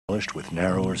polished with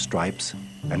narrower stripes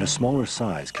and a smaller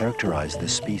size characterize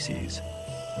this species.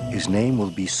 His name will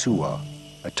be Sua,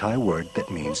 a Thai word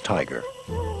that means tiger.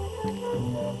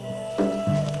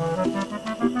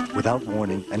 Without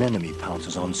warning, an enemy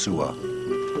pounces on Sua.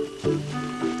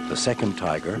 The second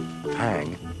tiger,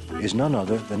 Pang, is none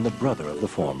other than the brother of the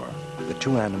former. The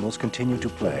two animals continue to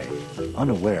play,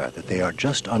 unaware that they are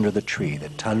just under the tree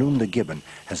that Talum the gibbon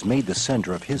has made the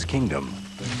center of his kingdom.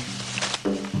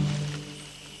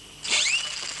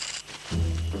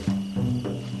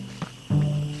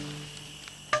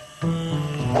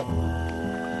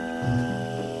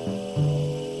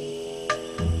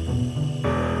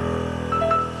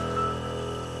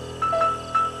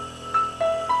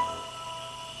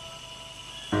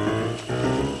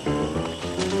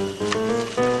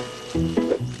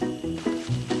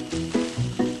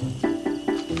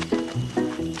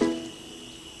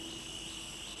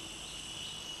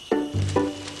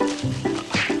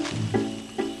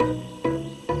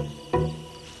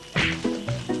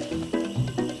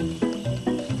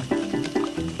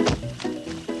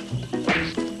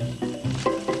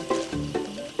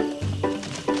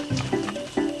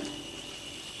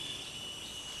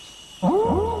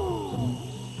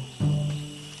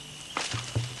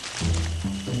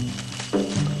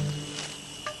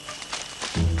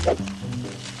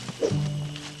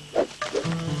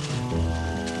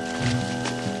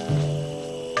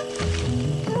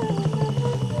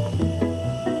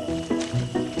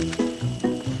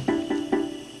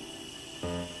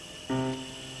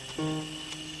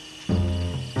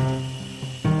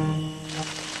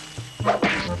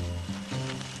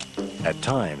 At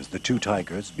times, the two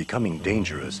tigers, becoming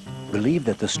dangerous, believe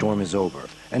that the storm is over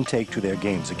and take to their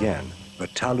games again.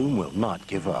 But Talum will not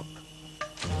give up.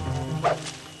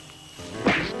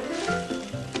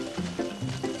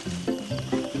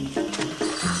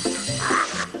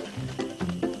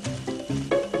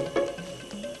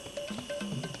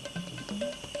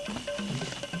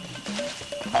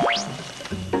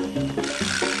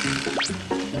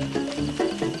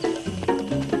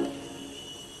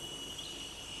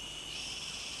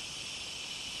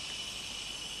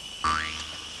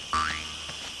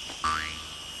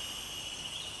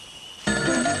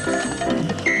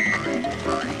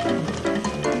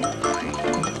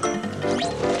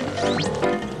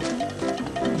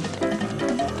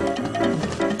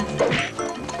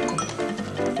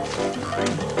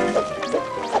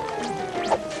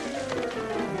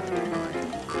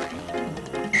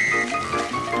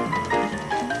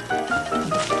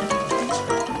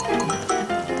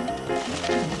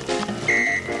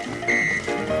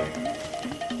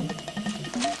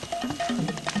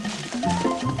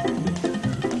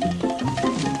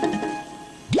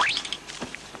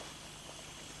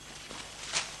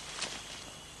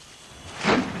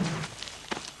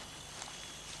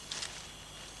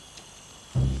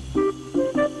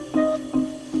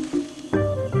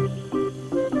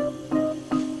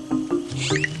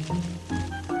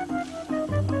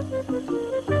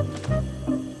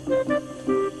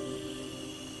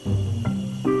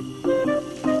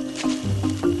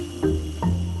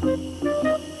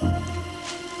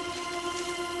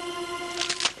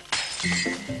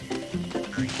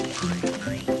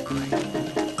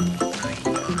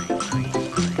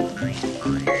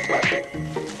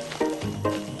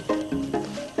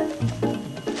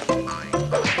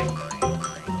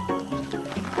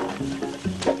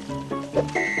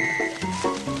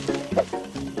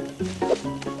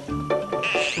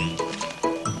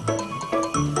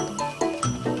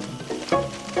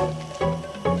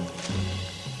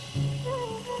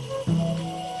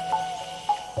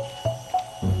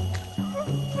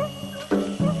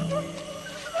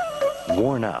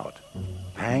 Worn out,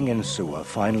 Pang and Sua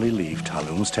finally leave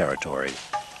Talum's territory.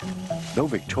 Though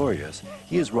victorious,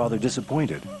 he is rather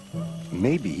disappointed.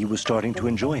 Maybe he was starting to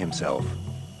enjoy himself.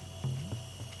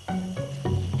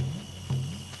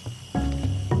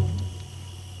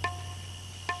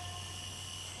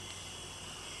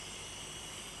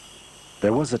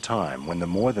 There was a time when the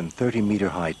more than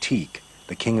 30-meter-high teak,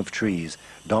 the king of trees,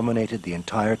 dominated the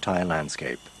entire Thai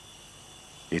landscape.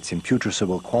 Its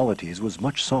imputrescible qualities was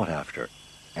much sought after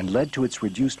and led to its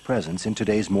reduced presence in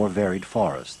today's more varied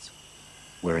forests,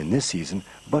 where in this season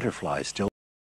butterflies still